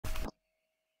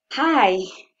Hi,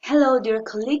 hello dear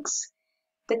colleagues.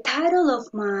 The title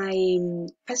of my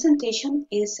presentation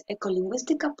is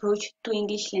Ecolinguistic Approach to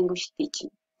English Language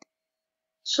Teaching.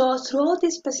 So throughout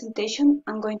this presentation,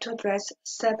 I'm going to address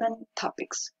 7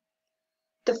 topics.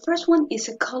 The first one is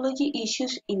ecology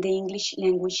issues in the English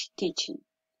language teaching.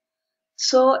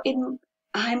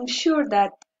 I'm sure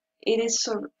that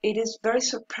it is very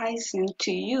surprising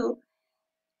to you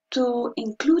to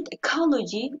include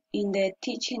ecology in the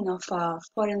teaching of a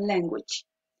foreign language.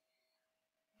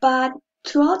 But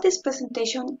throughout this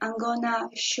presentation, I'm gonna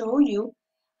show you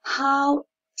how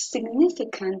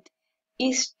significant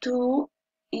is to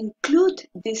include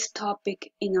this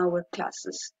topic in our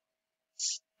classes.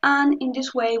 And in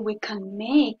this way, we can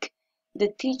make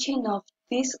the teaching of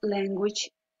this language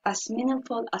as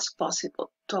meaningful as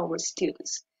possible to our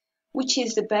students, which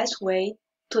is the best way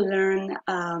to learn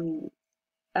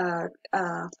a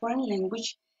foreign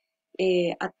language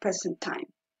at present time.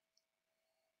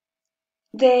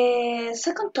 The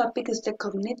second topic is the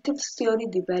cognitive theory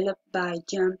developed by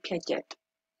Jean Piaget,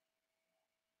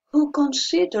 who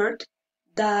considered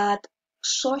that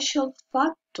social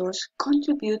factors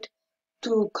contribute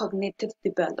to cognitive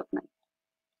development.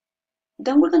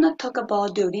 Then we're going to talk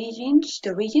about the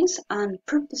origins and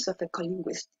purpose of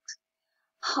ecolinguistics,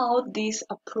 how this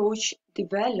approach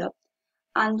developed,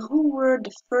 and who were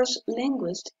the first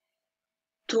linguists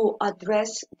to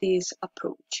address this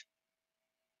approach.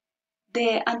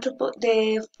 The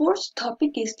fourth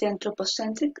topic is the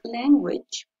anthropocentric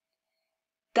language,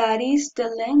 that is the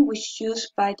language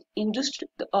used by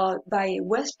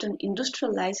Western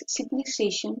industrialized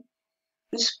civilization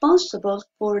responsible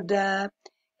for the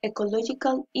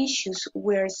ecological issues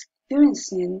we're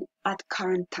experiencing at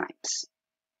current times.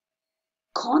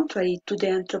 Contrary to the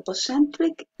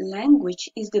anthropocentric language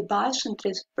is the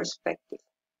biocentric perspective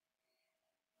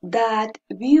that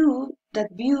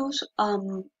views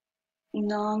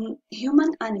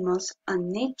non-human animals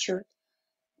and nature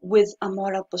with a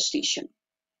moral position.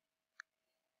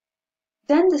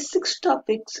 Then the sixth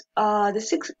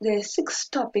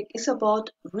topic is about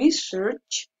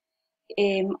research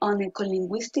on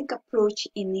ecolinguistic approach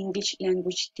in English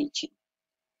language teaching.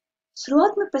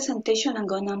 Throughout my presentation, I'm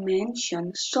gonna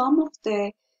mention some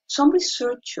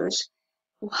researchers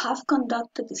who have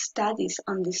conducted studies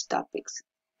on these topics.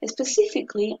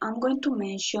 Specifically, I'm going to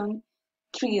mention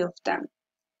 3 of them.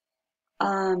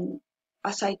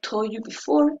 As I told you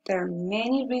before, there are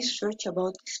many research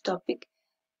about this topic,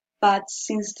 but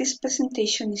since this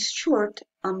presentation is short,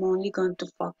 I'm only going to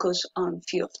focus on a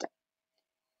few of them.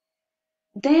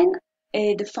 Then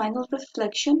the final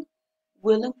reflection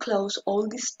will enclose all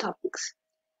these topics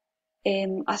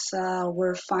as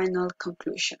our final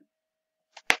conclusion.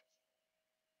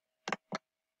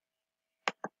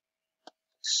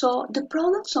 So the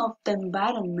problems of the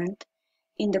environment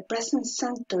in the present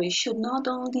century should not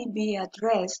only be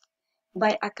addressed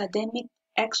by academic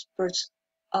experts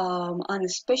and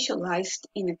specialized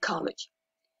in ecology,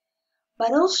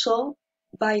 but also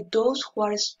by those who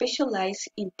are specialized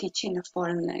in teaching a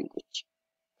foreign language.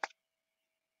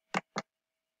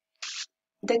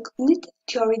 The cognitive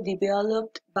theory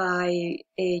developed by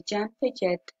Jean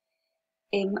Piaget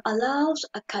allows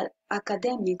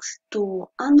academics to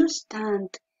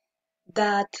understand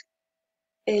that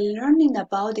learning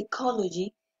about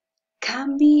ecology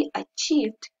can be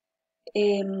achieved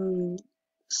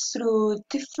through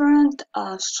different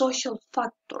social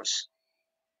factors.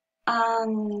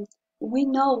 And we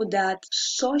know that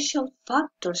social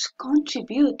factors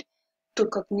contribute to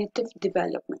cognitive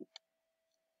development.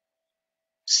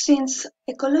 Since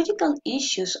ecological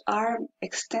issues are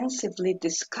extensively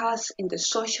discussed in the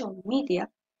social media,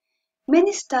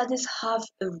 many studies have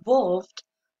evolved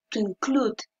to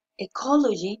include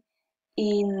ecology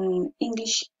in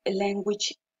English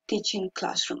language teaching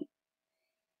classroom.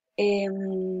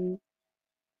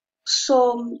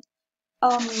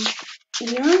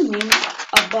 Learning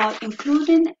about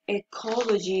including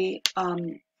ecology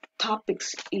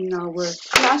topics in our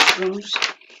classrooms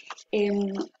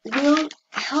will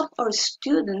help our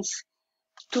students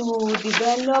to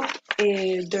develop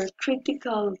their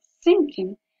critical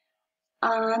thinking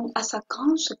and, as a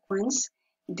consequence,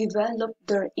 develop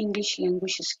their English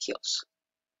language skills.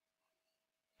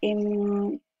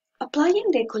 In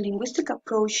applying the ecolinguistic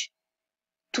approach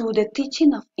to the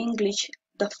teaching of English,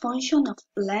 the function of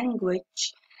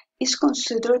language is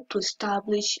considered to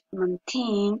establish,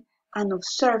 maintain, and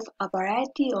observe a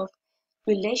variety of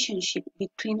relationships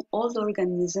between all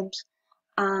organisms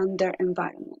and their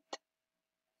environment.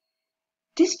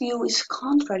 This view is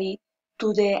contrary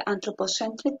to the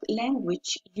anthropocentric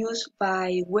language used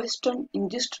by Western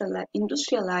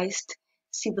industrialized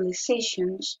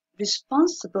civilizations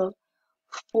responsible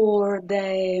for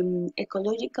the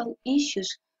ecological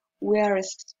issues we are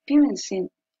experiencing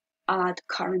at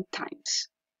current times.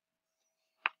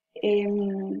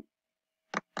 Um,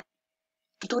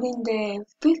 During the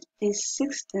 50s,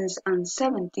 60s, and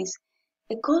 70s,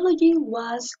 ecology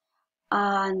was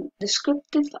a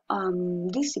descriptive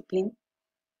discipline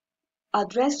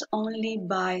addressed only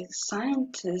by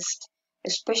scientists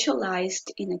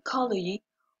specialized in ecology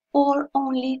or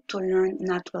only to learn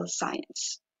natural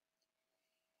science.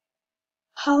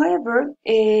 However,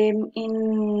 in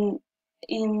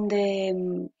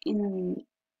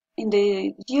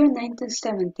the year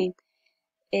 1970,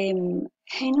 Heinrich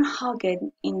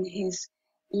Hagen, in his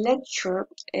lecture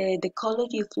 "The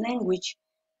Ecology of Language",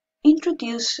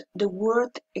 introduced the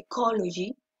word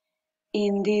ecology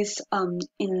in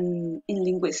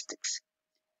linguistics.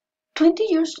 20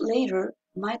 years later,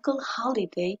 Michael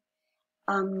Halliday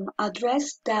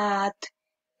addressed that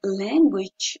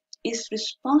language is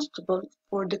responsible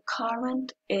for the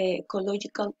current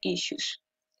ecological issues.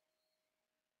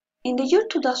 In the year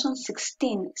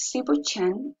 2016, Sibo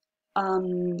Chen,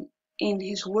 in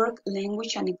his work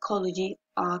Language and Ecology,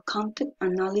 Content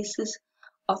Analysis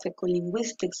of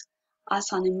Ecolinguistics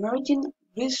as an Emerging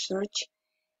Research,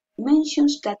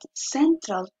 mentions that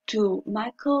central to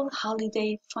Michael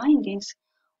Halliday's findings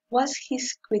was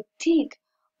his critique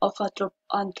of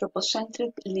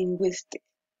anthropocentric linguistics.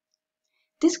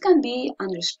 This can be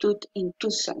understood in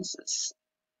two senses.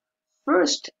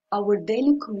 First, our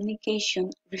daily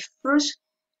communication refers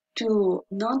to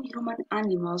non-human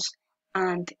animals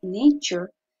and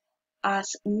nature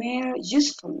as mere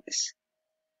usefulness,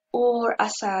 or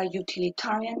as a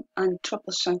utilitarian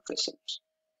anthropocentrism.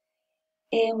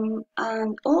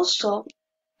 And also,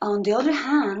 on the other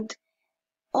hand,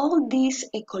 all these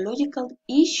ecological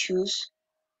issues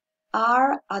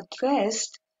are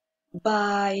addressed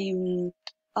by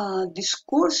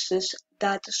discourses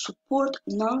that support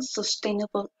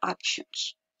non-sustainable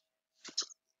actions.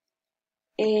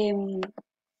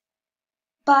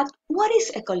 But what is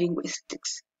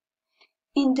ecolinguistics?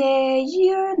 In the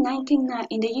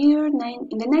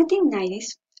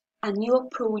 1990s, a new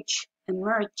approach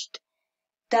emerged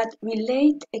that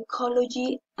relate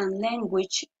ecology and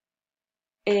language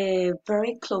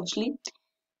very closely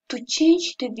to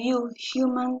change the view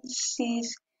humans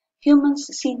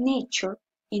see nature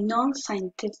in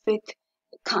non-scientific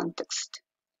context.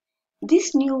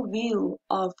 This new view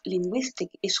of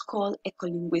linguistics is called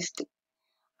ecolinguistic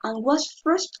and was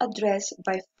first addressed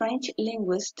by French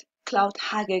linguist Claude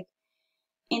Haguet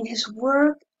in his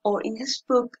book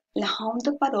La Homme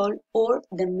de Parole, or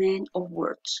The Man of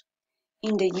Words,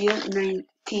 in the year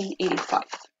 1985.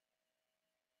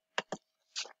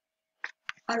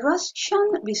 A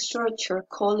Russian researcher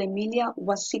called Emilia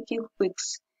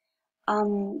Wasicki-Wicks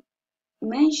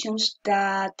mentions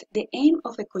that the aim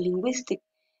of ecolinguistics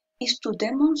is to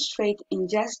demonstrate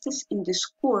injustice in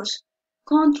discourse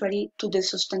contrary to the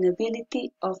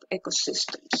sustainability of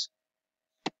ecosystems.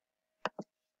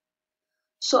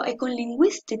 So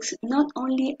ecolinguistics not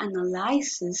only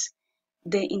analyzes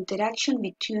the interaction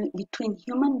between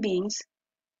human beings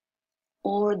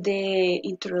or the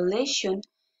interrelation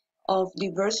of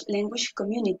diverse language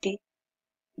community,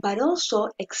 but also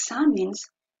examines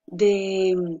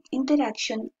the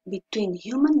interaction between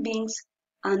human beings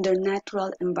and their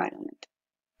natural environment.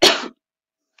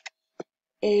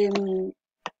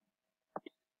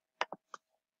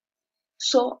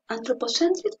 So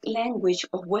anthropocentric language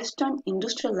of Western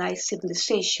industrialized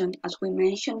civilization, as we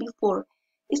mentioned before,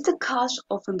 is the cause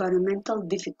of environmental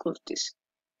difficulties.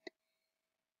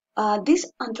 This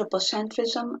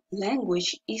anthropocentrism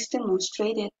language is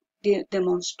demonstrated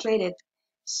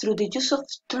through the use of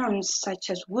terms such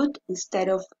as wood instead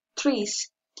of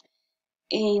trees,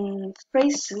 in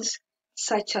phrases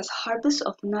such as harvest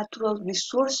of natural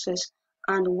resources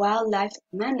and wildlife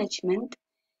management,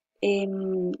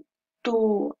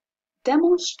 to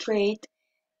demonstrate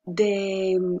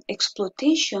the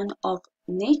exploitation of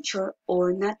nature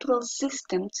or natural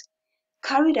systems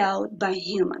carried out by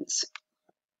humans.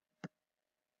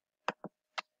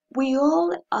 We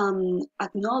all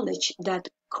acknowledge that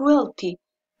cruelty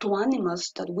to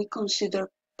animals that we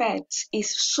consider pets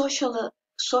is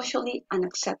socially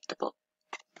unacceptable.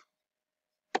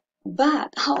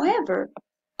 But, however,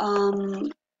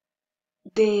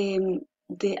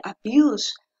 the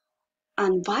abuse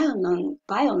and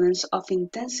violence of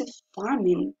intensive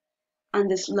farming and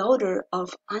the slaughter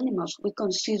of animals we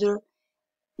consider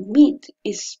meat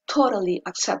is totally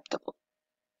acceptable.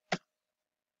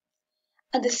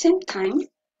 At the same time,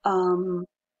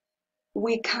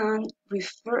 we can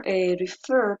refer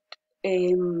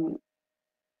um,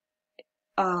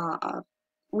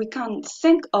 we can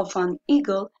think of an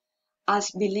eagle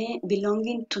as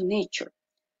belonging to nature,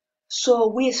 so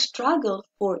we struggle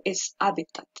for its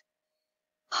habitat.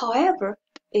 However,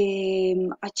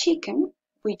 a chicken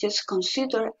we just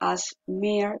consider as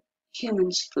mere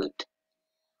human's food,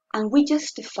 and we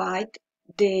justified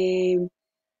the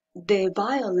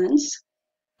violence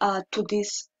to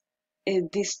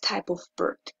this type of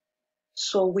bird.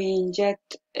 So we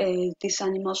inject these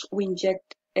animals, we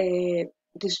inject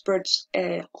these birds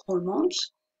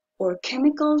hormones or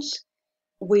chemicals.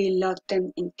 We lock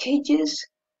them in cages.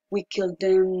 We kill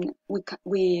them.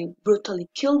 We brutally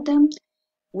kill them.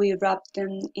 We wrap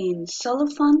them in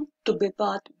cellophane to be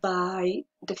bought by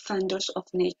defenders of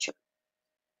nature.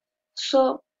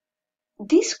 So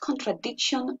this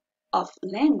contradiction of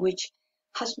language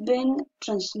has been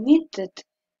transmitted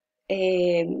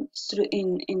through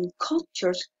in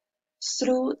cultures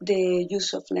through the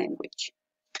use of language.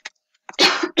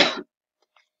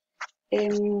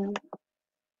 Um,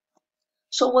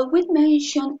 so what we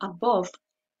mentioned above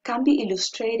can be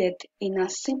illustrated in a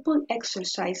simple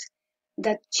exercise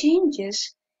that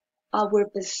changes our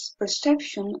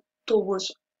perception towards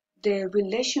the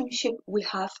relationship we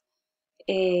have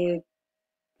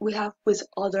with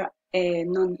other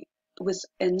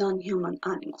non-human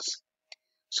animals.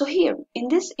 So here in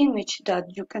this image that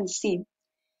you can see,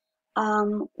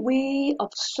 we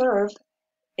observe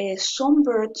some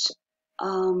birds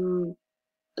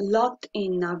locked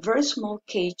in a very small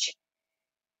cage.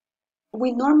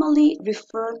 We normally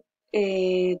refer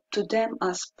to them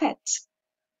as pets,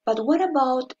 but what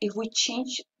about if we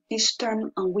change this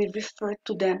term and we refer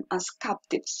to them as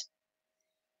captives?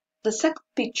 The second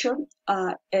picture,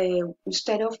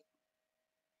 instead of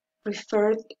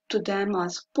referred to them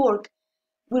as pork,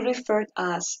 we refer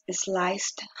as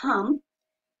sliced ham.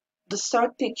 The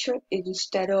third picture,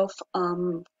 instead of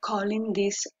calling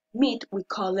this meat, we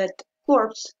call it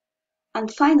corpse.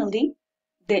 And finally,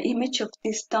 the image of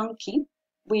this donkey,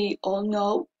 we all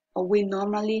know, or we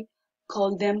normally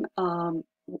call them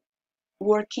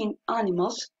working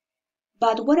animals.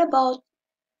 But what about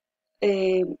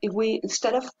if we,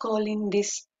 instead of calling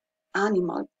this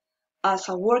animal as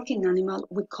a working animal,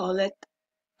 we call it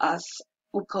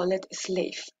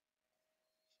slave.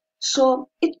 So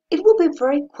it would be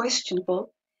very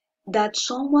questionable that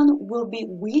someone will be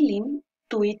willing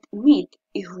to eat meat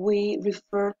if we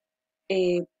refer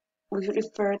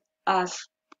as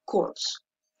corpse.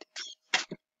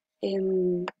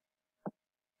 Um,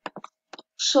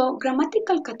 so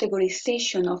grammatical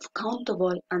categorization of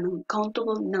countable and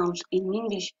uncountable nouns in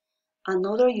English and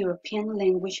other European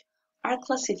language are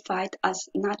classified as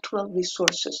natural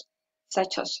resources,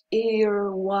 such as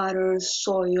air, water,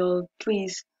 soil,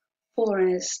 trees,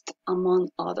 forest, among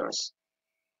others.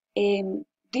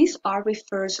 These are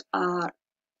referred as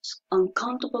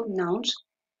uncountable nouns,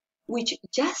 which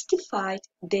justified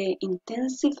the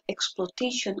intensive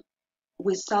exploitation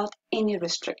without any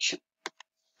restriction.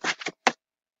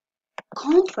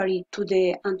 Contrary to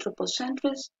the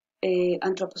anthropocentric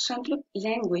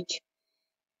language,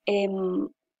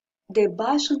 the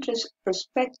biocentric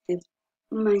perspective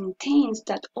maintains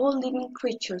that all living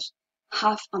creatures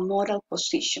have a moral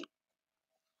position.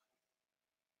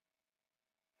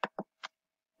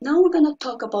 Now we're going to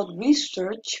talk about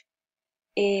research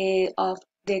of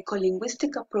the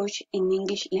ecolinguistic approach in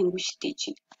English language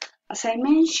teaching. As I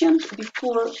mentioned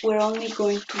before, we're only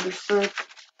going to refer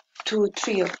to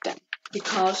 3 of them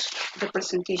because the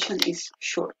presentation is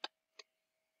short.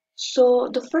 So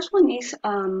the first one is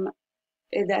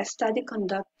the study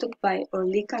conducted by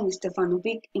Orlik and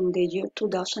Stefanovic in the year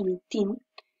 2018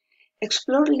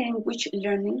 explored language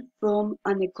learning from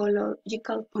an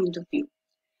ecological point of view.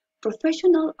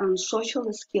 Professional and social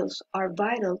skills are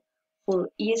vital for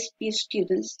ESP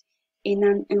students in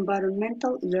an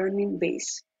environmental learning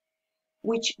base,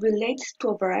 which relates to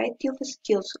a variety of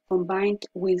skills combined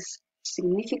with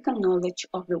significant knowledge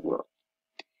of the world.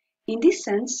 In this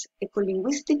sense,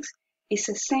 ecolinguistics is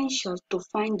essential to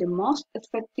find the most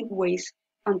effective ways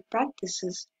and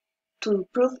practices to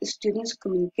improve students'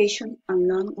 communication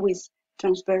along with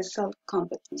transversal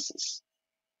competencies.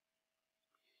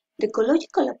 The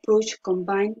ecological approach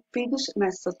combined previous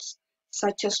methods,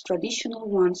 such as traditional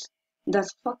ones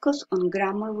that focus on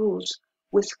grammar rules,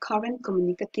 with current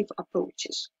communicative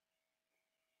approaches.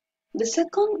 The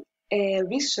second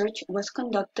research was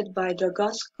conducted by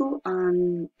Dragoscu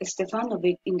and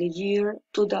Stefanovic in the year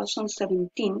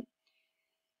 2017.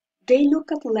 They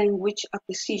look at language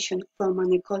acquisition from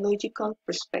an ecological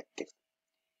perspective.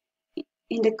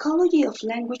 In the ecology of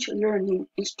language learning,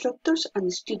 instructors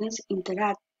and students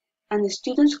interact and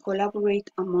students collaborate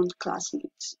among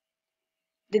classmates.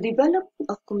 The development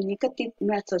of communicative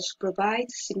methods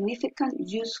provides significant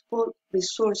useful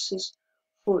resources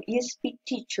for ESP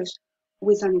teachers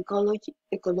with an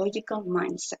ecological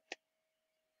mindset.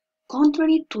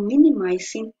 Contrary to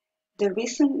minimizing the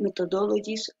recent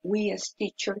methodologies we as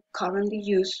teachers currently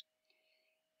use,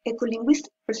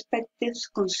 ecolinguistic perspectives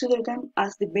consider them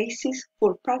as the basis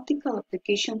for practical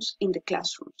applications in the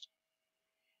classrooms.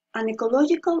 An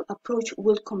ecological approach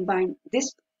will combine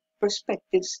these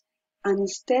perspectives and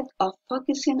instead of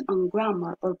focusing on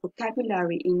grammar or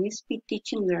vocabulary in ESP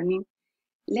teaching learning,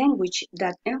 language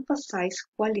that emphasize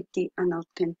quality and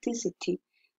authenticity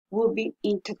will be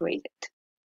integrated.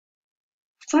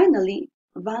 Finally,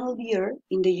 Van Leer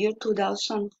in the year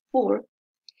 2004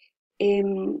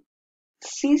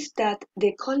 sees that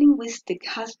the ecolinguistic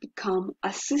has become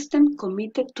a system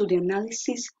committed to the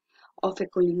analysis of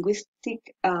ecolinguistic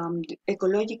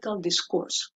ecological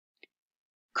discourse.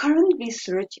 Current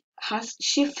research has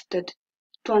shifted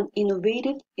to an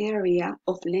innovative area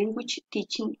of language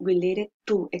teaching related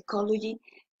to ecology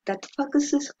that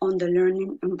focuses on the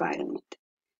learning environment,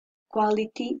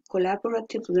 quality,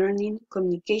 collaborative learning,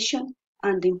 communication,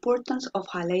 and the importance of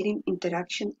highlighting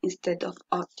interaction instead of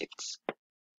objects.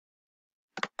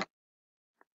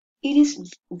 It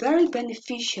is very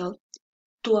beneficial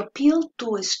to appeal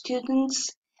to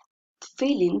students'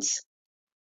 feelings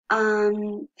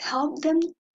and help them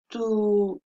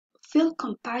to feel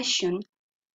compassion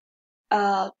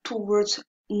towards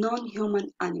non-human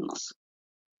animals.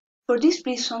 For this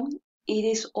reason, it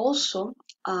is also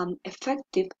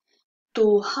effective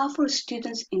to have our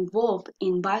students involved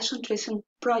in biocentrism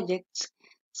projects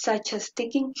such as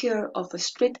taking care of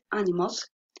street animals,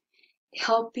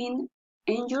 helping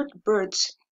injured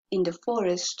birds in the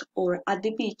forest or at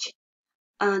the beach,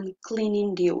 and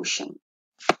cleaning the ocean.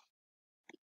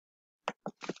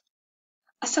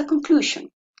 As a conclusion,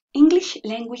 English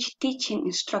language teaching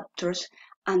instructors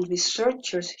and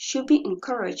researchers should be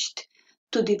encouraged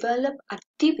to develop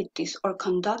activities or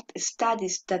conduct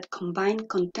studies that combine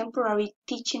contemporary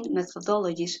teaching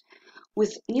methodologies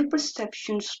with new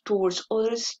perceptions towards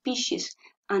other species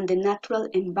and the natural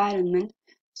environment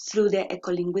through the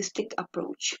ecolinguistic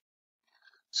approach.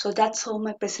 So that's all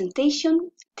my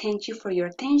presentation. Thank you for your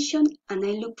attention and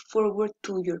I look forward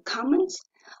to your comments.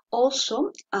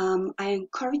 Also, I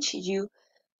encourage you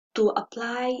to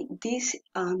apply this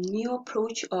new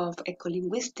approach of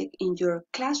ecolinguistic in your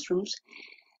classrooms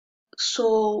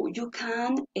so you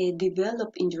can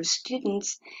develop in your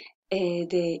students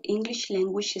the English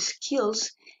language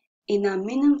skills in a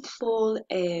meaningful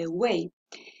way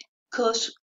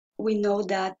because we know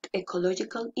that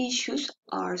ecological issues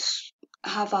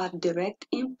have a direct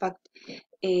impact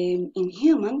in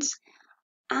humans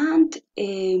and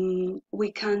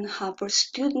we can have our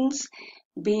students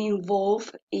be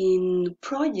involved in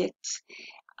projects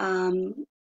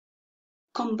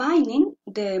combining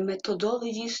the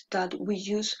methodologies that we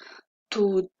use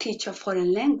to teach a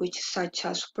foreign language such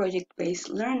as project-based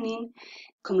learning,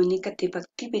 communicative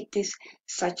activities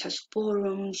such as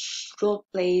forums, role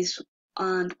plays,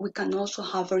 and we can also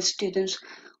have our students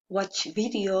watch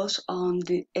videos on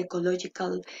the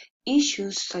ecological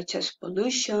issues such as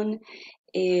pollution,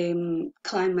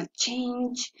 climate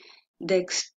change, the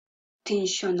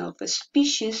extinction of a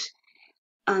species,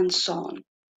 and so on.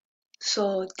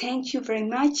 So thank you very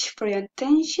much for your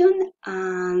attention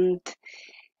and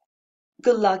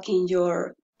good luck in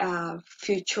your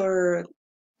future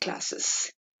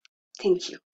classes. Thank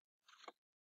you.